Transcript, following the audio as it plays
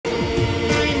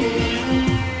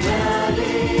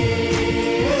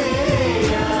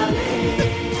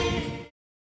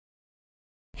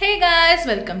Guys,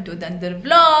 welcome to ದಂದರ್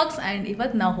vlogs. And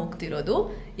ಇವತ್ತು ನಾವು ಹೋಗ್ತಿರೋದು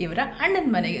ಇವರ ಅಣ್ಣನ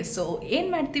ಮನೆಗೆ. ಸೊ ಏನು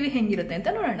ಮಾಡ್ತೀವಿ, ಹೆಂಗಿರುತ್ತೆ ಅಂತ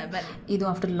ನೋಡೋಣ ಬನ್ನಿ. ಇದು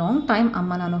ಆಫ್ಟರ್ ಲಾಂಗ್ ಟೈಮ್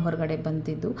ಅಮ್ಮ ನಾನು ಹೊರಗಡೆ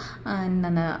ಬಂದಿದ್ದು.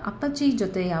 ನನ್ನ ಅಪ್ಪಾಜಿ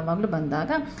ಜೊತೆ ಯಾವಾಗಲೂ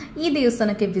ಬಂದಾಗ ಈ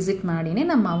ದೇವಸ್ಥಾನಕ್ಕೆ ವಿಸಿಟ್ ಮಾಡಿನೇ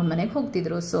ನಮ್ಮ ಮಾವನ ಮನೆಗೆ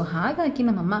ಹೋಗ್ತಿದ್ರು. ಸೊ ಹಾಗಾಗಿ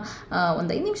ನಮ್ಮಮ್ಮ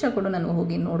ಒಂದು 5 ನಿಮಿಷ ಕೊಡು, ನಾನು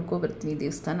ಹೋಗಿ ನೋಡ್ಕೊಬರ್ತೀನಿ,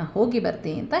 ದೇವಸ್ಥಾನ ಹೋಗಿ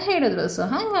ಬರ್ತೀನಿ ಅಂತ ಹೇಳಿದ್ರು. ಸೊ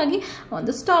ಹಾಗಾಗಿ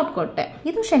ಒಂದು ಸ್ಟಾಪ್ ಕೊಟ್ಟೆ.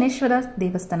 ಇದು ಶನೇಶ್ವರ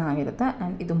ದೇವಸ್ಥಾನ ಆಗಿರುತ್ತೆ.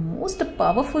 ಆ್ಯಂಡ್ ಇದು ಮೋಸ್ಟ್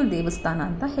ಪವರ್ಫುಲ್ ದೇವಸ್ಥಾನ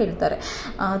ಅಂತ ಹೇಳ್ತಾರೆ.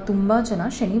 ತುಂಬ ಜನ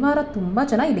ಶನಿವಾರ ತುಂಬ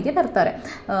ಜನ ಇಲ್ಲಿಗೆ ಬರ್ತಾರೆ.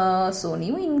 ಸೊ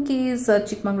ನೀವು ಇನ್ ಕೇಸ್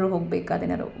ಚಿಕ್ಕಮಂಗ್ಳೂರು ಹೋಗಬೇಕಾದ್ರೆ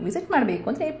ಏನಾದ್ರು ವಿಸಿಟ್ ಮಾಡಬೇಕು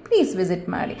ಅಂದರೆ ಪ್ಲೀಸ್ ವಿಸಿಟ್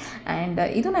ಮಾಡಿ. ಆ್ಯಂಡ್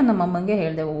ಇದು ನನ್ನ ನಮ್ಮಮ್ಮಂಗೆ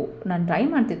ಹೇಳಿದೆ, ನಾನು ಟ್ರೈ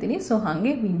ಮಾಡ್ತಿದ್ದೀನಿ, ಸೊ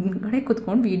ಹಾಗೆ ಹಿಂಗಡೆ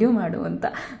ಕೂತ್ಕೊಂಡು ವೀಡಿಯೋ ಮಾಡು ಅಂತ.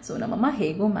 ಸೊ ನಮ್ಮಮ್ಮ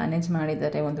ಹೇಗೋ ಮ್ಯಾನೇಜ್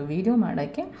ಮಾಡಿದ್ದಾರೆ ಒಂದು ವೀಡಿಯೋ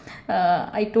ಮಾಡೋಕ್ಕೆ.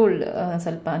 ಐ ಟೋಲ್ಡ್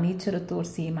ಸ್ವಲ್ಪ ನೇಚರು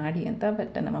ತೋರಿಸಿ ಮಾಡಿ ಅಂತ.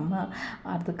 ಬಟ್ ನಮ್ಮಮ್ಮ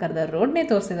ಅರ್ಧಕ್ಕರ್ಧ ರೋಡ್ನೇ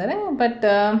ತೋರಿಸಿದ್ದಾರೆ. But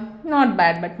not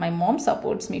bad. But my mom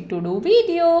supports me to do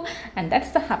video and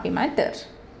that's the happy matter.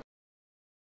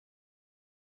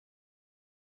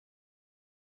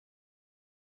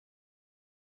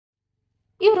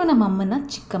 ಇವರು ನಮ್ಮ ಅಮ್ಮನ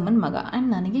ಚಿಕ್ಕಮ್ಮನ ಮಗ ಆ್ಯಂಡ್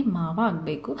ನನಗೆ ಮಾವ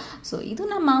ಆಗಬೇಕು. ಸೊ ಇದು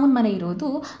ನಮ್ಮ ಮಾವನ ಮನೆ ಇರೋದು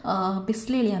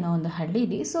ಬಿಸ್ಲೇಳಿ ಅನ್ನೋ ಒಂದು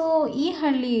ಹಳ್ಳಿಲಿ. ಸೊ ಈ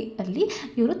ಹಳ್ಳಿಯಲ್ಲಿ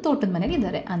ಇವರು ತೋಟದ ಮನೇಲಿ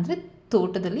ಇದ್ದಾರೆ, ಅಂದರೆ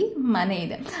ತೋಟದಲ್ಲಿ ಮನೆ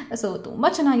ಇದೆ. ಸೊ ತುಂಬ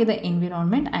ಚೆನ್ನಾಗಿದೆ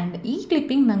ಎನ್ವಿರಾನ್ಮೆಂಟ್. ಆ್ಯಂಡ್ ಈ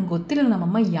ಕ್ಲಿಪ್ಪಿಂಗ್ ನಂಗೆ ಗೊತ್ತಿಲ್ಲ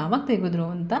ನಮ್ಮಮ್ಮ ಯಾವಾಗ ತೆಗೆದ್ರು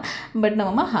ಅಂತ. ಬಟ್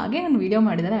ನಮ್ಮಮ್ಮ ಹಾಗೆ ನಾನು ವೀಡಿಯೋ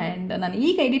ಮಾಡಿದ್ದಾರೆ. ಆ್ಯಂಡ್ ನಾನು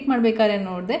ಈಗ ಎಡಿಟ್ ಮಾಡಬೇಕಾದ್ರೆ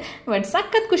ನೋಡಿದೆ. ಬಟ್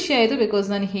ಸಖತ್ ಖುಷಿ ಆಯಿತು, ಬಿಕಾಸ್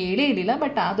ನಾನು ಹೇಳೇ ಇರಲಿಲ್ಲ.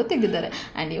 ಬಟ್ ಅದು ತೆಗೆದಿದ್ದಾರೆ.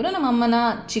 ಆ್ಯಂಡ್ ಇವರು ನಮ್ಮಮ್ಮನ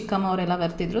ಚಿಕ್ಕಮ್ಮ ಅವರೆಲ್ಲ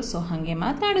ಬರ್ತಿದ್ರು. ಸೊ ಹಾಗೆ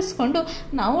ಮಾತಾಡಿಸ್ಕೊಂಡು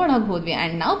ನಾವು ಒಳಗೆ ಹೋದ್ವಿ.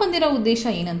 ಆ್ಯಂಡ್ ನಾವು ಬಂದಿರೋ ಉದ್ದೇಶ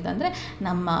ಏನಂತಂದರೆ,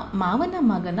 ನಮ್ಮ ಮಾವನ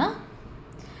ಮಗನ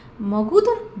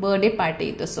ಮಗುದು ಬರ್ಡೇ ಪಾರ್ಟಿ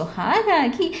ಇತ್ತು. ಸೊ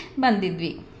ಹಾಗಾಗಿ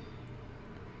ಬಂದಿದ್ವಿ.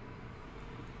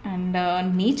 ಆ್ಯಂಡ್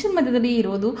ನೇಚರ್ ಮಧ್ಯದಲ್ಲಿ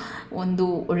ಇರೋದು ಒಂದು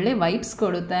ಒಳ್ಳೆ ವೈಬ್ಸ್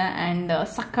ಕೊಡುತ್ತೆ. ಆ್ಯಂಡ್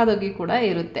ಸಕ್ಕದಾಗಿ ಕೂಡ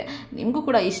ಇರುತ್ತೆ. ನಿಮಗೂ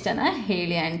ಕೂಡ ಇಷ್ಟನ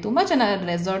ಹೇಳಿ. ಆ್ಯಂಡ್ ತುಂಬ ಜನ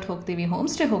ರೆಸಾರ್ಟ್ ಹೋಗ್ತೀವಿ, ಹೋಮ್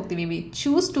ಸ್ಟೇ ಹೋಗ್ತೀವಿ. V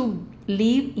choose to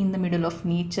live in the middle of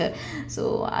nature. So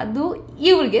ಅದು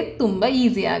ಇವ್ರಿಗೆ ತುಂಬ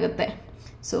ಈಸಿ ಆಗುತ್ತೆ.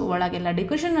 ಸೊ ಒಳಗೆಲ್ಲ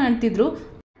ಡೆಕೋರೇಷನ್ ಮಾಡ್ತಿದ್ರು.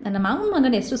 ನನ್ನ ಮಾವನ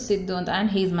ಮಗನ ಹೆಸರು ಸಿದ್ದು ಅಂತ.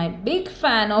 And he is my big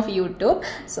fan of YouTube.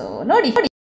 So ನೋಡಿ,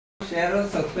 ಶೇರ್,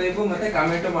 ಸಬ್ಸ್ಕ್ರೈಬ್ ಮತ್ತೆ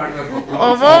ಕಾಮೆಂಟ್ ಮಾಡಬೇಕು.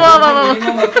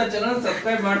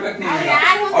 ಸಬ್ಸ್ಕ್ರೈಬ್ ಮಾಡಬೇಕು ನೀವು.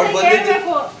 ಅವರು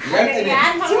ಬಂದಿದ್ದು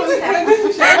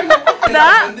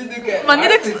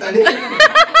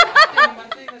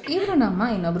ಇವರು ನಮ್ಮ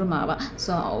ಇನ್ನೊಬ್ರು ಮಾವ.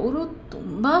 ಸೊ ಅವರು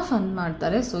ತುಂಬ ಫನ್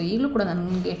ಮಾಡ್ತಾರೆ. ಸೊ ಈಗಲೂ ಕೂಡ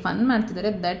ನನಗೆ ಫನ್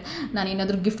ಮಾಡ್ತಿದ್ದಾರೆ. ದಟ್ ನಾನು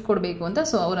ಏನಾದರೂ ಗಿಫ್ಟ್ ಕೊಡಬೇಕು ಅಂತ.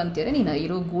 ಸೊ ಅವ್ರು ಅಂತಾರೆ, ನೀನು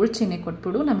ಇರೋ ಗೋಲ್ಡ್ ಚಿಹ್ನೆ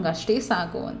ಕೊಟ್ಬಿಡು, ನಮ್ಗೆ ಅಷ್ಟೇ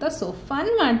ಸಾಕು ಅಂತ. ಸೊ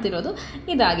ಫನ್ ಮಾಡ್ತಿರೋದು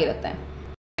ಇದಾಗಿರುತ್ತೆ.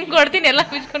 ಕೊಡ್ತೀನಿ, ಎಲ್ಲ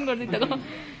ಬಿಚ್ಕೊಂಡು ಕೊಡ್ತೀನಿ, ತಗೋ.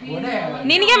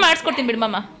 ನಿನಗೆ ಮಾಡಿಸ್ಕೊಡ್ತೀನಿ ಬಿಡು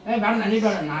ಮಾಮ.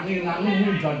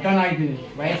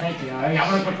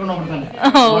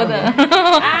 ಹೌದಾ,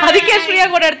 ಅದಕ್ಕೆ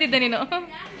ಫ್ರೀಯಾಗಿ ಓಡಾಡ್ತಿದ್ದೆ ನೀನು.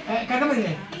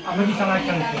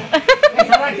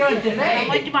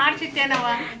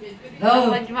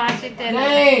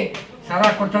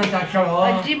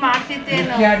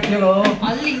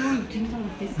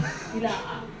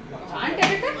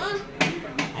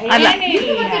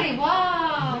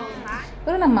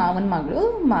 ಇವರು ನಮ್ಮ ಮಾವನ ಮಗಳು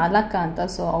ಮಾಲಕ್ಕ ಅಂತ.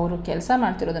 ಸೊ ಅವರು ಕೆಲಸ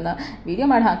ಮಾಡ್ತಿರೋದನ್ನು ವೀಡಿಯೋ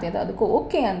ಮಾಡಿ ಹಾಕ್ತಿದ್ದು, ಅದಕ್ಕೂ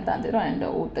ಓಕೆ ಅಂತ ಅಂದಿದ್ರು. ಆ್ಯಂಡ್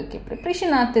ಊಟಕ್ಕೆ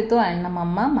ಪ್ರಿಪ್ರೇಷನ್ ಆಗ್ತಿತ್ತು. ಆ್ಯಂಡ್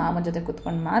ನಮ್ಮಮ್ಮ ಮಾವನ ಜೊತೆ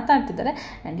ಕೂತ್ಕೊಂಡು ಮಾತಾಡ್ತಿದ್ದಾರೆ.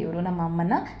 ಆ್ಯಂಡ್ ಇವರು ನಮ್ಮ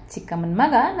ಅಮ್ಮನ ಚಿಕ್ಕಮ್ಮನ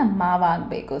ಮಗ ನಮ್ಮ ಮಾವ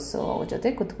ಆಗಬೇಕು. ಸೊ ಅವ್ರ ಜೊತೆ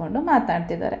ಕೂತ್ಕೊಂಡು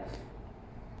ಮಾತಾಡ್ತಿದ್ದಾರೆ.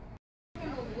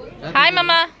 ಹಾಯ್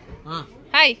ಮಾಮ.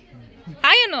 ಹಾಯ್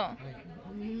ಹಾಯ್ ಏನು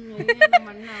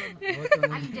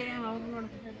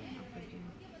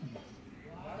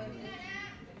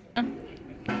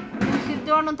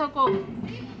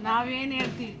ನಾವೇನು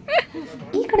ಹೇಳ್ತೀವಿ.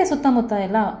 ಈ ಕಡೆ ಸುತ್ತಮುತ್ತ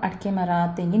ಎಲ್ಲ ಅಡಿಕೆ ಮರ,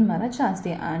 ತೆಂಗಿನ ಮರ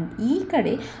ಜಾಸ್ತಿ. ಆ್ಯಂಡ್ ಈ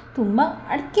ಕಡೆ ತುಂಬ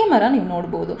ಅಡಿಕೆ ಮರ ನೀವು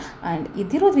ನೋಡ್ಬೋದು. ಆ್ಯಂಡ್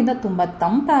ಇದಿರೋದ್ರಿಂದ ತುಂಬ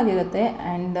ತಂಪಾಗಿರುತ್ತೆ.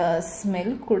 ಆ್ಯಂಡ್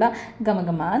ಸ್ಮೆಲ್ ಕೂಡ ಘಮ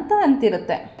ಘಮ ಅಂತ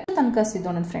ಅಂತಿರುತ್ತೆ. ತನಕ ಸಿದ್ದು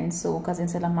ನನ್ನ ಫ್ರೆಂಡ್ಸು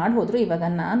ಕಸಿನ್ಸ್ ಎಲ್ಲ ಮಾಡಿ ಹೋದ್ರು. ಇವಾಗ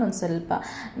ನಾನು ಒಂದು ಸ್ವಲ್ಪ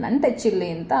ನನ್ನ ಟಚ್ ಇರಲಿ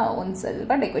ಅಂತ ಒಂದು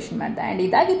ಸ್ವಲ್ಪ ಡೆಕೋರೇಷನ್ ಮಾಡಿದೆ. ಆ್ಯಂಡ್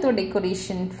ಇದಾಗಿತ್ತು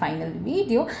ಡೆಕೋರೇಷನ್ ಫೈನಲ್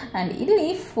ವಿಡಿಯೋ. ಆ್ಯಂಡ್ ಇಲ್ಲಿ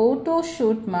ಫೋಟೋ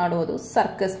ಶೂಟ್ ಮಾಡೋದು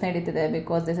ಸರ್ಕಸ್ ನಡೀತಿದೆ.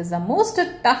 Because this is the most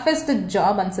toughest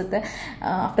job ಅನಿಸುತ್ತೆ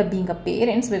after being a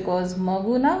parents. Because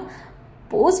ಮಗುನ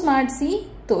ಪೋಸ್ ಮಾಡಿಸಿ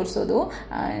ತೋರಿಸೋದು.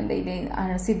 ಆ್ಯಂಡ್ ಇಲ್ಲಿ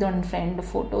ಸಿದ್ದು ನನ್ನ ಫ್ರೆಂಡ್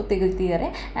ಫೋಟೋ ತೆಗಿತಿದ್ದಾರೆ.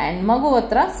 ಆ್ಯಂಡ್ ಮಗು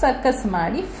ಹತ್ರ ಸರ್ಕಸ್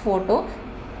ಮಾಡಿ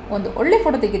ಒಂದು ಒಳ್ಳೆ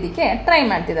ಫೋಟೋ ತೆಗೆಯೋದಕ್ಕೆ ಟ್ರೈ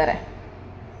ಮಾಡ್ತಿದ್ದಾರೆ.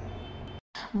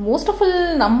 ಮೋಸ್ಟ್ ಆಫ್ ಆಲ್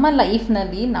ನಮ್ಮ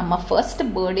ಲೈಫ್ನಲ್ಲಿ ನಮ್ಮ ಫಸ್ಟ್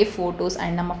ಬರ್ಡೇ ಫೋಟೋಸ್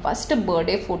ಆ್ಯಂಡ್ ನಮ್ಮ ಫಸ್ಟ್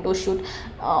ಬರ್ಡೇ ಫೋಟೋಶೂಟ್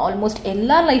ಆಲ್ಮೋಸ್ಟ್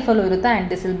ಎಲ್ಲ ಲೈಫಲ್ಲೂ ಇರುತ್ತೆ. And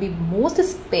this will be most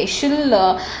special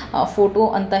photo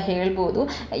ಅಂತ ಹೇಳ್ಬೋದು.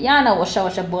 ನಾವು ವರ್ಷ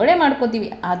ಬರ್ಡೇ ಮಾಡ್ಕೋತೀವಿ,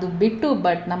 ಅದು ಬಿಟ್ಟು.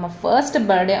 ಬಟ್ ನಮ್ಮ ಫಸ್ಟ್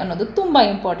ಬರ್ಡೇ ಅನ್ನೋದು ತುಂಬ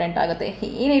ಇಂಪಾರ್ಟೆಂಟ್ ಆಗುತ್ತೆ.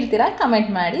 ಏನು ಹೇಳ್ತೀರಾ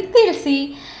ಕಮೆಂಟ್ ಮಾಡಿ ತಿಳಿಸಿ.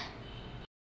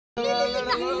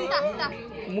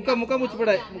 ಮುಖ ಮುಚ್ಚಿಬಿಡ,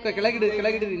 ಮುಖ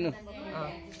ಕೆಳಗಿಡ್ರಿ ಇನ್ನು.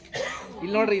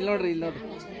 ಇಲ್ಲಿ ನೋಡ್ರಿ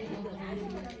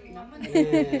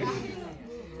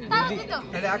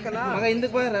ಮಗ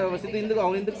ಹಿಂದಕ್ಕೆ ಬಾ, ಸಿದ್ದು ಹಿಂದಕ್ಕೆ,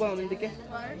 ಅವ್ನು ಹಿಂದಕ್ಕೆ ಬಾ, ಅವ್ನ ಹಿಂದಕ್ಕೆ.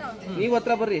 ನೀವು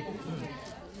ಹತ್ರ ಬರ್ರಿ.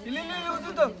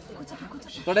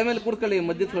 ತೊಡೆ ಮೇಲೆ ಕೂರ್ಕೊಳ್ಳಿ,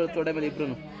 ಮಧ್ಯ ತೊಡೆ ಮೇಲೆ ಇಬ್ರು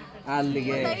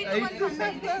ಅಲ್ಲಿಗೆ.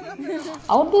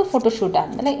 ಅವ್ರದ್ದು ಫೋಟೋಶೂಟ್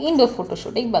ಆದಮೇಲೆ ಇಂಡೋರ್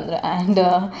ಫೋಟೋಶೂಟಿಗೆ ಬಂದರು. ಆ್ಯಂಡ್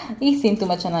ಈ ಸೀನ್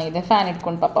ತುಂಬ ಚೆನ್ನಾಗಿದೆ. ಫ್ಯಾನ್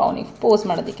ಇಟ್ಕೊಂಡು ಪಾಪ ಅವನಿಗೆ ಪೋಸ್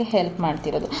ಮಾಡೋದಕ್ಕೆ ಹೆಲ್ಪ್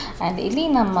ಮಾಡ್ತಿರೋದು. ಆ್ಯಂಡ್ ಇಲ್ಲಿ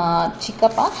ನಮ್ಮ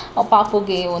ಚಿಕ್ಕಪ್ಪ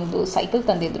ಪಾಪುಗೆ ಒಂದು ಸೈಕಲ್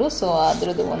ತಂದಿದ್ರು. ಸೊ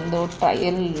ಅದರದ್ದು ಒಂದು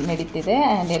ಟ್ರಯಲ್ ನಡೀತಿದೆ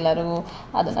ಆ್ಯಂಡ್ ಎಲ್ಲರೂ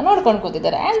ಅದನ್ನು ನೋಡ್ಕೊಂಡು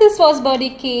ಕೂತಿದ್ದಾರೆ. And this was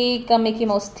birthday cake. Mickey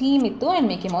Mouse theme ಇತ್ತು ಆ್ಯಂಡ್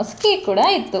ಮಿಕ್ಕಿ ಮೌಸ್ ಕೇಕ್ ಕೂಡ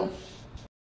ಇತ್ತು.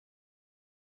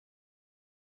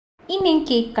 ಇನ್ನೇನು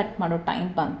ಕೇಕ್ ಕಟ್ ಮಾಡೋ ಟೈಮ್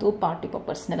ಬಂತು. ಪಾರ್ಟಿ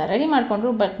ಪಪ್ಪರ್ಸ್ನೆಲ್ಲ ರೆಡಿ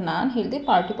ಮಾಡಿಕೊಂಡ್ರು. ಬಟ್ ನಾನು ಹೇಳಿದೆ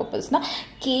ಪಾರ್ಟಿ ಪಪ್ಪರ್ಸ್ನ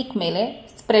ಕೇಕ್ ಮೇಲೆ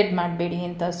ಸ್ಪ್ರೆಡ್ ಮಾಡಬೇಡಿ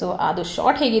ಅಂತ. ಸೊ ಅದು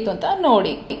ಶಾರ್ಟ್ ಹೇಗಿತ್ತು ಅಂತ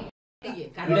ನೋಡಿ.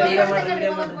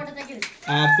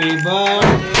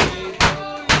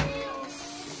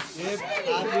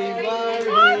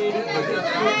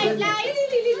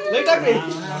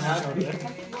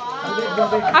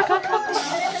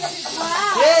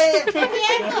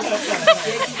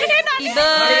 Happy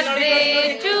birthday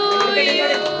to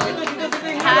you.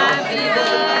 Happy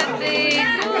birthday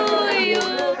to you.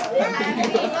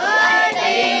 Happy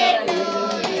birthday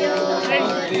to you.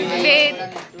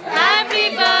 Happy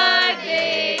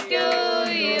birthday to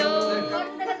you.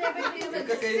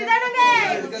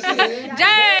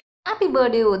 Jai. Happy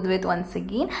birthday ಉದ್ವಿತ್ once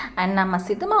again. And ನಮ್ಮ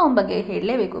ಸಿದ್ದಮ್ಮನ ಬಗ್ಗೆ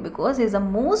ಹೇಳಲೇಬೇಕು because is a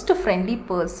most friendly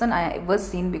person I ever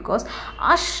seen. Because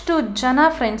ಅಷ್ಟು ಜನ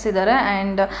friends ಇದ್ದಾರೆ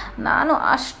and ನಾನು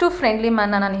ಅಷ್ಟು friendly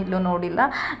ಮ್ಯಾನ್ನ ನಾನು ಎಲ್ಲೂ ನೋಡಿಲ್ಲ.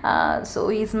 So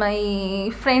is my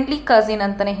friendly cousin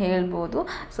ಅಂತಲೇ ಹೇಳ್ಬೋದು.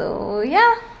 ಸೊ ಯಾ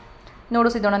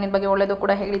ನೋಡು ಸಿದ್ದಣ್ಣ, ನಿನ್ನ ಬಗ್ಗೆ ಒಳ್ಳೆಯದು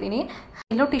ಕೂಡ ಹೇಳಿದ್ದೀನಿ.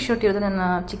 ಎಲ್ಲೋ ಟಿ ಶರ್ಟ್ ಇರೋದು ನನ್ನ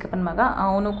ಚಿಕ್ಕಪ್ಪನ ಮಗ.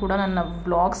 ಅವನು ಕೂಡ ನನ್ನ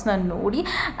ವ್ಲಾಗ್ಸ್ನ ನೋಡಿ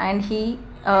ಆ್ಯಂಡ್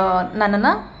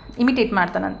ನನ್ನನ್ನು ಇಮಿಟೇಟ್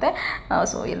ಮಾಡ್ತಾನಂತೆ.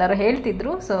 ಸೊ ಎಲ್ಲರೂ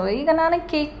ಹೇಳ್ತಿದ್ರು. ಸೊ ಈಗ ನಾನು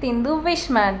ಕೇಕ್ ತಿಂದು ವಿಶ್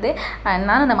ಮಾಡಿದೆ ಆ್ಯಂಡ್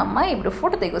ನಾನು ನಮ್ಮಮ್ಮ ಇಬ್ಬರು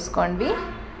ಫೋಟೋ ತೆಗೆಸ್ಕೊಂಡ್ವಿ.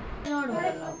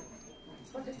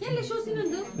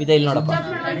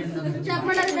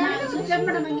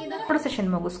 ಫೋಟೋ ಸೆಷನ್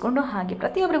ಮುಗಿಸ್ಕೊಂಡು ಹಾಗೆ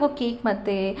ಪ್ರತಿಯೊಬ್ಬರಿಗೂ ಕೇಕ್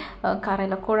ಮತ್ತು ಖಾರ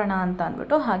ಎಲ್ಲ ಕೊಡೋಣ ಅಂತ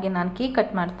ಅಂದ್ಬಿಟ್ಟು ಹಾಗೆ ನಾನು ಕೇಕ್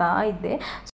ಕಟ್ ಮಾಡ್ತಾ ಇದ್ದೆ.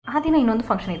 ಆ ದಿನ ಇನ್ನೊಂದು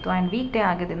ಫಂಕ್ಷನ್ ಇತ್ತು ಆ್ಯಂಡ್ ವೀಕ್ ಡೇ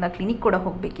ಆಗಿದ್ದರಿಂದ ಕ್ಲಿನಿಕ್ ಕೂಡ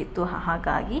ಹೋಗಬೇಕಿತ್ತು.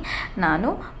 ಹಾಗಾಗಿ ನಾನು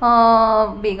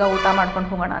ಬೇಗ ಊಟ ಮಾಡ್ಕೊಂಡು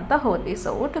ಹೋಗೋಣ ಅಂತ ಹೋದ್ವಿ. ಸೊ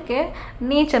ಊಟಕ್ಕೆ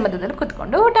ನೇಚರ್ ಮಧ್ಯದಲ್ಲಿ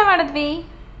ಕುತ್ಕೊಂಡು ಊಟ ಮಾಡಿದ್ವಿ.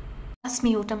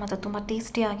 ಅಸ್ಮಿ ಊಟ ಮಾತ್ರ ತುಂಬ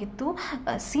ಟೇಸ್ಟಿ ಆಗಿತ್ತು.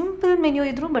 ಸಿಂಪಲ್ ಮೆನ್ಯೂ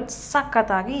ಇದ್ರು ಬಟ್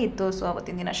ಸಖತ್ತಾಗಿ ಇತ್ತು. ಸೊ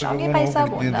ಅವತ್ತಿನ ದಿನ ಶಾವಿಗೆ ಪಾಯಸ,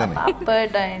 ಬೋಂಡ,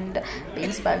 ಪಾಪಡ್ ಆ್ಯಂಡ್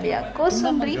ಬೀನ್ಸ್ ಪಲ್ಯ,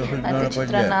 ಕೋಸಂಬರಿ ಮತ್ತು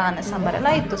ಚಿತ್ರಾನ್ನ, ಅನ್ನ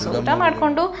ಸಾಂಬಾರೆಲ್ಲ ಇತ್ತು. ಸೊ ಊಟ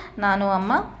ಮಾಡಿಕೊಂಡು ನಾನು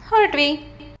ಅಮ್ಮ ಹೊರಟ್ವಿ.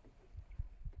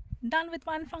 Done with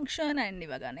one function and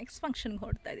ಇವಾಗ ನೆಕ್ಸ್ಟ್ ಫಂಕ್ಷನ್ಗೆ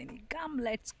ಹೊರಡ್ತಾ ಇದ್ದೀನಿ. Come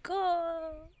let's go.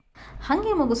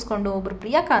 ಹಾಗೆ ಮುಗಿಸ್ಕೊಂಡು ಒಬ್ಬರು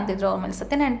ಪ್ರಿಯಾಕಾ ಅಂತಿದ್ರು. ಅವ್ರ ಮೇಲೆ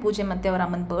ಸತ್ಯನಾರಾಯಣ ಪೂಜೆ ಮತ್ತು ಅವರ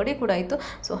ಅಮ್ಮನ ಬರ್ಡೇ ಕೂಡ ಇತ್ತು.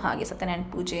 ಸೊ ಹಾಗೆ ಸತ್ಯನಾರಾಯಣ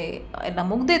ಪೂಜೆ ಎಲ್ಲ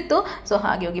ಮುಗ್ದಿತ್ತು. ಸೊ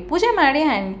ಹಾಗೆ ಹೋಗಿ ಪೂಜೆ ಮಾಡಿ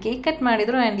ಆ್ಯಂಡ್ ಕೇಕ್ ಕಟ್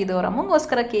ಮಾಡಿದರು. ಆ್ಯಂಡ್ ಇದು ಅವ್ರ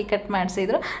ಅಮ್ಮಂಗೋಸ್ಕರ ಕೇಕ್ ಕಟ್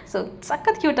ಮಾಡಿಸಿದ್ರು. ಸೊ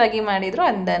ಸಖತ್ ಕ್ಯೂಟಾಗಿ ಮಾಡಿದರು.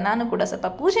 ಆ್ಯಂಡ್ ನಾನು ಕೂಡ ಸ್ವಲ್ಪ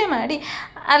ಪೂಜೆ ಮಾಡಿ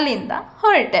ಅಲ್ಲಿಂದ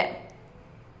ಹೊರಟೆ.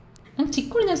 ನಂಗೆ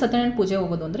ಚಿಕ್ಕುಳಿನ ಸತ್ಯನಾರಾಯಣ ಪೂಜೆ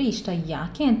ಹೋಗೋದು ಅಂದರೆ ಇಷ್ಟ.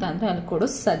 ಯಾಕೆ ಅಂತ ಅಂದರೆ ಅಲ್ಲಿ ಕೊಡೋ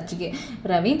ಸಜ್ಜಿಗೆ,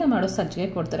 ರವಿಯಿಂದ ಮಾಡೋ ಸಜ್ಜಿಗೆ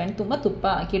ಕೊಡ್ತಾರೆ ಆ್ಯಂಡ್ ತುಂಬ ತುಪ್ಪ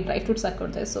ಹಾಕಿ ಡ್ರೈ ಫ್ರೂಟ್ಸ್ ಹಾಕಿ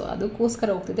ಕೊಡ್ತಾರೆ. ಸೊ ಅದಕ್ಕೋಸ್ಕರ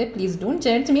ಹೋಗ್ತಿದ್ದೆ. Please don't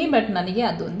judge me, but ನನಗೆ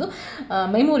ಅದೊಂದು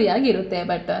ಮೆಮೊರಿಯಾಗಿರುತ್ತೆ.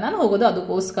 ಬಟ್ ನಾನು ಹೋಗೋದು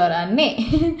ಅದಕ್ಕೋಸ್ಕರನೇ.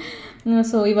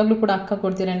 ಸೊ ಇವಾಗಲೂ ಕೂಡ ಅಕ್ಕ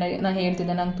ಕೊಡ್ತೀರ. ನಾನು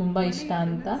ಹೇಳ್ತಿದ್ದೆ ನಂಗೆ ತುಂಬ ಇಷ್ಟ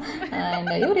ಅಂತ.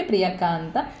 ಆ್ಯಂಡ್ ಇವರೇ ಪ್ರಿಯಾಕಾ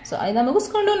ಅಂತ. ಸೊ ಅದನ್ನ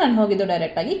ಮುಗಿಸ್ಕೊಂಡು ನಾನು ಹೋಗಿದ್ದು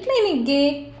ಡೈರೆಕ್ಟಾಗಿ ಕ್ಲಿನಿಕ್ಗೆ.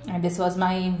 And this was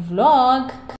my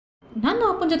vlog. ನಾನು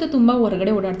ಅಪ್ಪನ ಜೊತೆ ತುಂಬ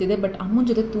ಹೊರಗಡೆ ಓಡಾಡ್ತಿದ್ದೆ, ಬಟ್ ಅಮ್ಮನ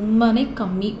ಜೊತೆ ತುಂಬಾ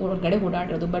ಕಮ್ಮಿ ಹೊರಗಡೆ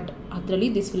ಓಡಾಡಿರೋದು. ಬಟ್ ಅದರಲ್ಲಿ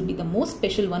this will be the most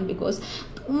special one because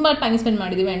ತುಂಬ ಟೈಮ್ ಸ್ಪೆಂಡ್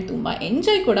ಮಾಡಿದ್ದೀವಿ ಆ್ಯಂಡ್ ತುಂಬ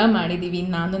ಎಂಜಾಯ್ ಕೂಡ ಮಾಡಿದ್ದೀವಿ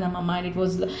ನಾನು ನಮ್ಮಮ್ಮ. And it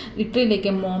was literally like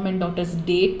A ma'am and daughters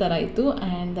date ಥರ ಇತ್ತು.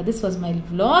 And this was my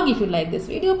vlog. If you like this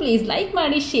video please like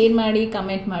ಮಾಡಿ, ಶೇರ್ ಮಾಡಿ,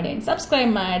 ಕಮೆಂಟ್ ಮಾಡಿ ಆ್ಯಂಡ್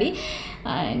ಸಬ್ಸ್ಕ್ರೈಬ್ ಮಾಡಿ.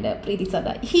 ಆ್ಯಂಡ್ ಪ್ರೀತಿ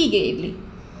ಸದಾ ಹೀಗೆ ಇರಲಿ.